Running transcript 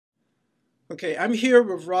Okay, I'm here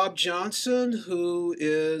with Rob Johnson, who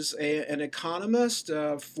is an economist,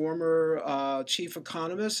 former chief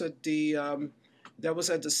economist at that was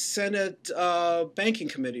at the Senate Banking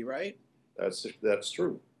Committee, right? That's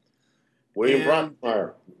true. William And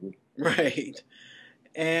Brockmeyer. right,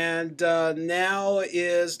 and now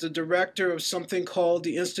is the director of something called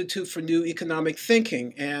the Institute for New Economic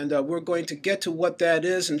Thinking, and we're going to get to what that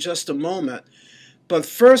is in just a moment. But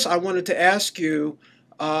first, I wanted to ask you,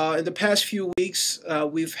 in the past few weeks,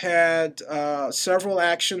 we've had several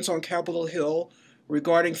actions on Capitol Hill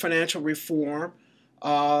regarding financial reform,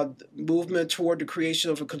 movement toward the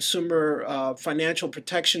creation of a consumer financial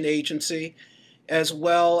protection agency, as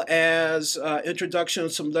well as introduction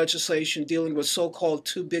of some legislation dealing with so-called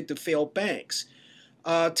too big to fail banks.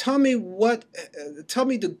 Tell me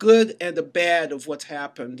the good and the bad of what's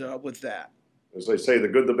happened with that. As they say, the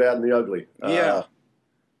good, the bad, and the ugly. Yeah.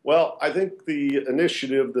 Well, I think the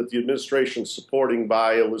initiative that the administration is supporting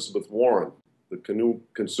by Elizabeth Warren, the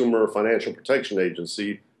Consumer Financial Protection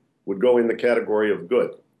Agency, would go in the category of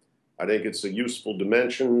good. I think it's a useful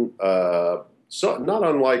dimension, so not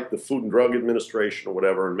unlike the Food and Drug Administration or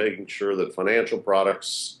whatever, in making sure that financial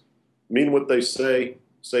products mean what they say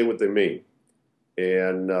what they mean.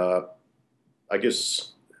 And I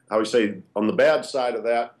guess, how we say, on the bad side of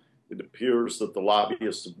that, it appears that the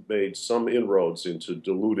lobbyists have made some inroads into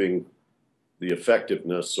diluting the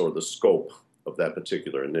effectiveness or the scope of that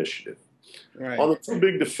particular initiative. Right. On the too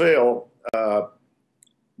big to fail,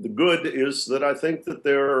 the good is that I think that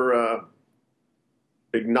they're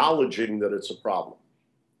acknowledging that it's a problem.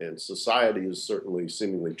 And society is certainly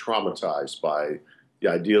seemingly traumatized by the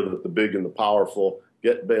idea that the big and the powerful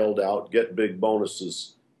get bailed out, get big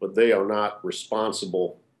bonuses, but they are not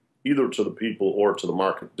responsible either to the people or to the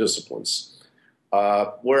market disciplines.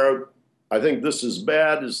 Where I think this is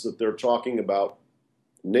bad is that they're talking about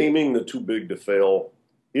naming the too big to fail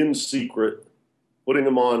in secret, putting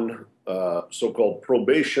them on so-called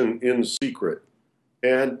probation in secret.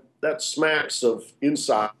 And that smacks of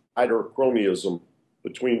insider cronyism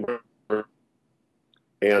between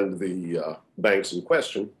and the banks in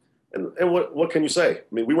question. And what can you say? I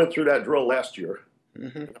mean, we went through that drill last year.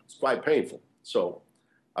 Mm-hmm. It's quite painful. So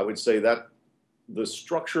I would say that the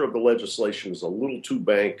structure of the legislation is a little too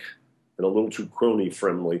bank and a little too crony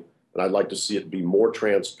friendly, and I'd like to see it be more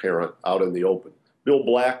transparent out in the open. Bill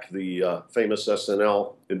Black, the famous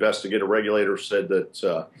SNL investigative regulator, said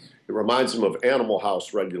that it reminds him of Animal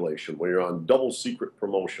House regulation, where you're on double secret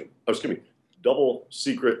promotion. Oh, excuse me, double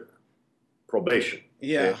secret probation.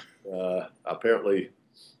 Yeah. And, apparently,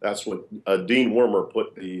 that's what Dean Wormer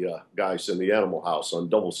put the guys in the Animal House on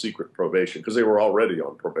double secret probation because they were already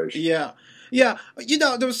on probation. Yeah. Yeah. You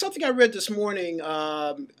know, there was something I read this morning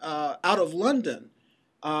out of London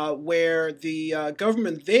where the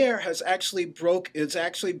government there is actually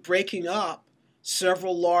breaking up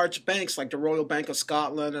several large banks like the Royal Bank of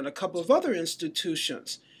Scotland and a couple of other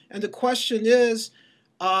institutions. And the question is,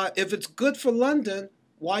 if it's good for London,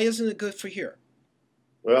 why isn't it good for here?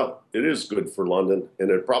 Well, it is good for London,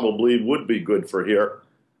 and it probably would be good for here.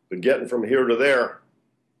 But getting from here to there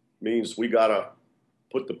means we got to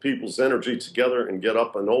put the people's energy together and get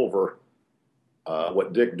up and over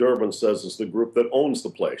what Dick Durbin says is the group that owns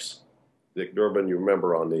the place. Dick Durbin, you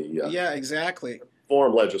remember on the yeah, exactly.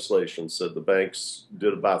 reform legislation, said the banks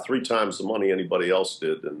did about 3 times the money anybody else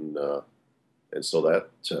did, and so that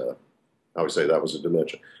I would say that was a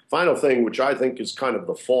dimension. Final thing, which I think is kind of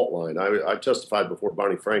the fault line. I testified before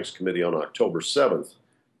Barney Frank's committee on October 7th,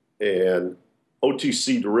 and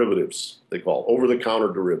OTC derivatives, they call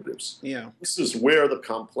over-the-counter derivatives. Yeah. This is where the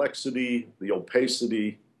complexity, the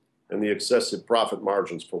opacity, and the excessive profit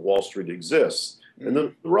margins for Wall Street exists. Mm-hmm. And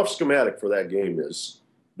the rough schematic for that game is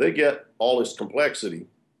they get all this complexity,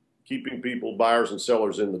 keeping people, buyers and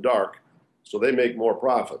sellers in the dark, so they make more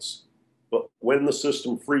profits. But when the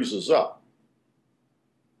system freezes up,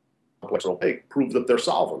 complex and opaque, prove that they're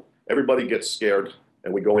solvent. Everybody gets scared,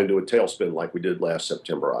 and we go into a tailspin like we did last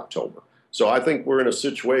September, October. So I think we're in a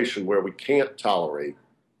situation where we can't tolerate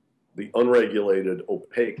the unregulated,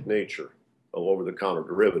 opaque nature of over-the-counter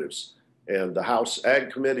derivatives. And the House Ag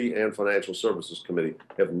Committee and Financial Services Committee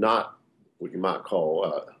have not, what you might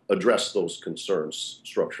call, addressed those concerns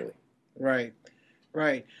structurally. Right,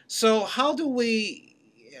 right. So how do we?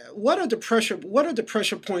 What are the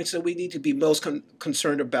pressure points that we need to be most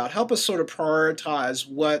concerned about? Help us sort of prioritize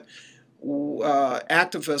what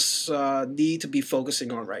activists need to be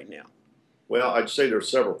focusing on right now. Well, I'd say there's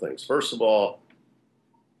several things. First of all,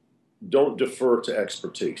 don't defer to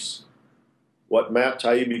expertise. What Matt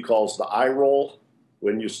Taibbi calls the eye roll.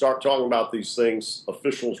 When you start talking about these things,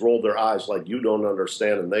 officials roll their eyes like you don't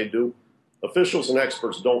understand and they do. Officials and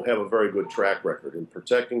experts don't have a very good track record in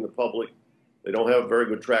protecting the public. They don't have a very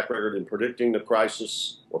good track record in predicting the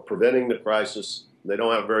crisis or preventing the crisis. They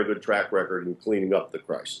don't have a very good track record in cleaning up the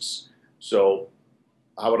crisis. So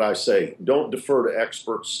how would I say, don't defer to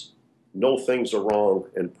experts, know things are wrong,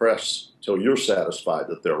 and press till you're satisfied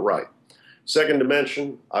that they're right. Second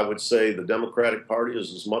dimension, I would say the Democratic Party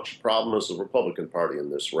is as much a problem as the Republican Party in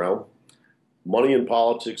this realm. Money in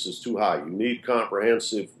politics is too high. You need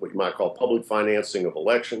comprehensive, what you might call public financing of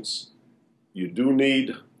elections. You do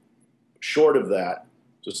need, short of that,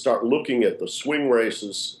 to start looking at the swing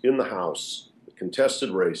races in the House, the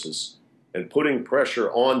contested races, and putting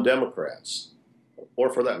pressure on Democrats,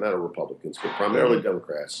 or for that matter Republicans, but primarily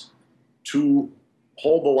Democrats, to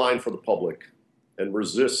hold the line for the public and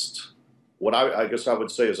resist what I guess I would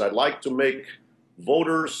say is I'd like to make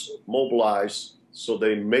voters mobilize so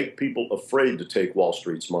they make people afraid to take Wall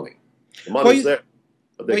Street's money. The money's there,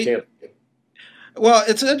 but they can't. Well,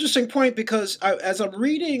 it's an interesting point because as I'm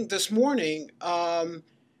reading this morning,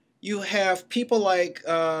 you have people like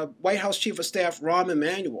White House Chief of Staff Rahm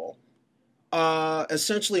Emanuel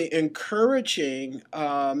essentially encouraging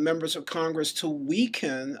members of Congress to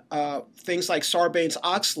weaken things like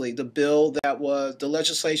Sarbanes-Oxley, the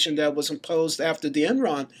legislation that was imposed after the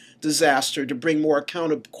Enron disaster to bring more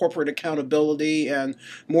corporate accountability and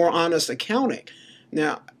more honest accounting.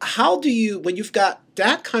 Now, how do you, when you've got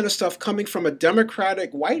that kind of stuff coming from a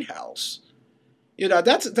Democratic White House,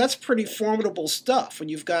 that's pretty formidable stuff. When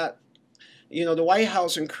you've got the White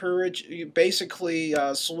House basically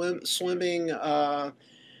swimming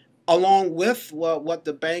along with what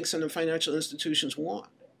the banks and the financial institutions want.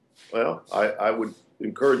 Well, I would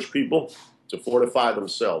encourage people to fortify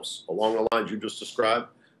themselves along the lines you just described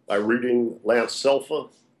by reading Lance Selfa,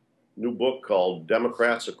 new book called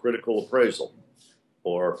Democrats: A Critical Appraisal,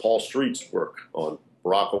 or Paul Street's work on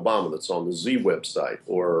Barack Obama that's on the Z website,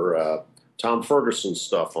 or Tom Ferguson's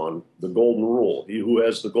stuff on the Golden Rule, he who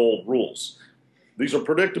has the gold rules. These are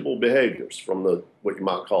predictable behaviors from what you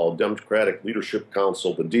might call Democratic Leadership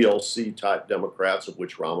Council, the DLC-type Democrats, of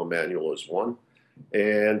which Rahm Emanuel is one.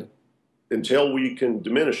 And until we can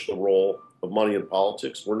diminish the role of money in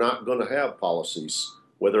politics, we're not going to have policies,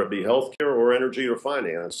 whether it be healthcare or energy or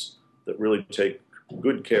finance, that really take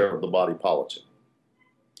good care of the body politic.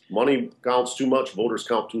 Money counts too much, voters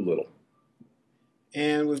count too little.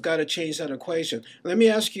 And we've got to change that equation. Let me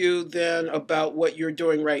ask you then about what you're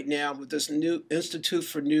doing right now with this new Institute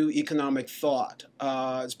for New Economic Thought.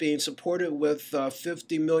 It's being supported with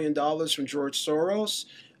 $50 million from George Soros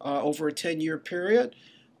over a 10-year period.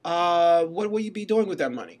 What will you be doing with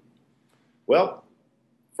that money? Well,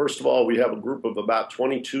 first of all, we have a group of about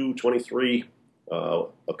 22, 23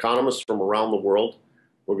 economists from around the world.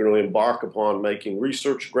 We're going to embark upon making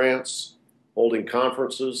research grants, holding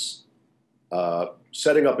conferences,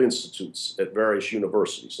 setting up institutes at various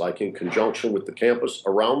universities, like in conjunction with the campus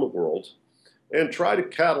around the world, and try to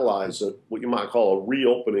catalyze what you might call a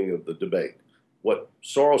reopening of the debate. What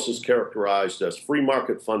Soros has characterized as free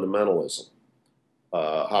market fundamentalism,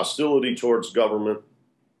 hostility towards government,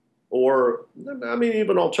 or, I mean,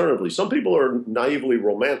 even alternatively, some people are naively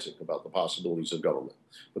romantic about the possibilities of government.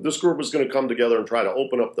 But this group is going to come together and try to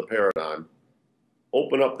open up the paradigm,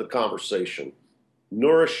 open up the conversation,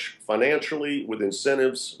 nourish financially, with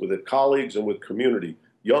incentives, with colleagues, and with community,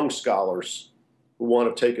 young scholars who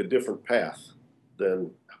want to take a different path than,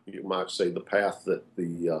 you might say, the path that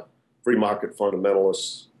the free market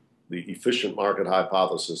fundamentalists, the efficient market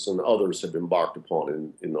hypothesis, and others have embarked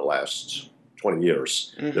upon in the last 20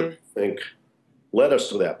 years that I think led us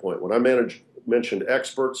to that point. When I mentioned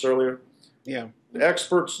experts earlier,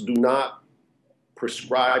 experts do not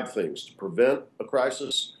prescribe things to prevent a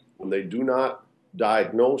crisis, and they do not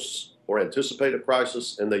diagnose or anticipate a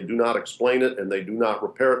crisis, and they do not explain it, and they do not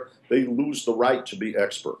repair it. They lose the right to be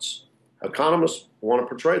experts. Economists want to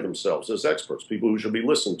portray themselves as experts, people who should be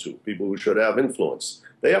listened to, people who should have influence.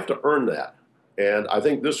 They have to earn that. And I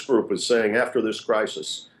think this group is saying after this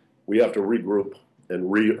crisis, we have to regroup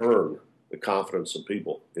and re-earn the confidence of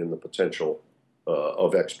people in the potential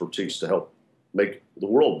of expertise to help make the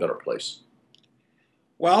world a better place.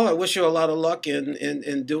 Well, I wish you a lot of luck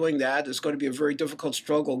in doing that. It's going to be a very difficult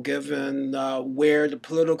struggle given where the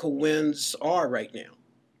political winds are right now.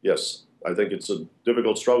 Yes, I think it's a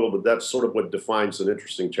difficult struggle, but that's sort of what defines an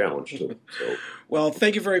interesting challenge too. So, well,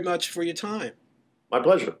 thank you very much for your time. My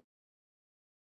pleasure.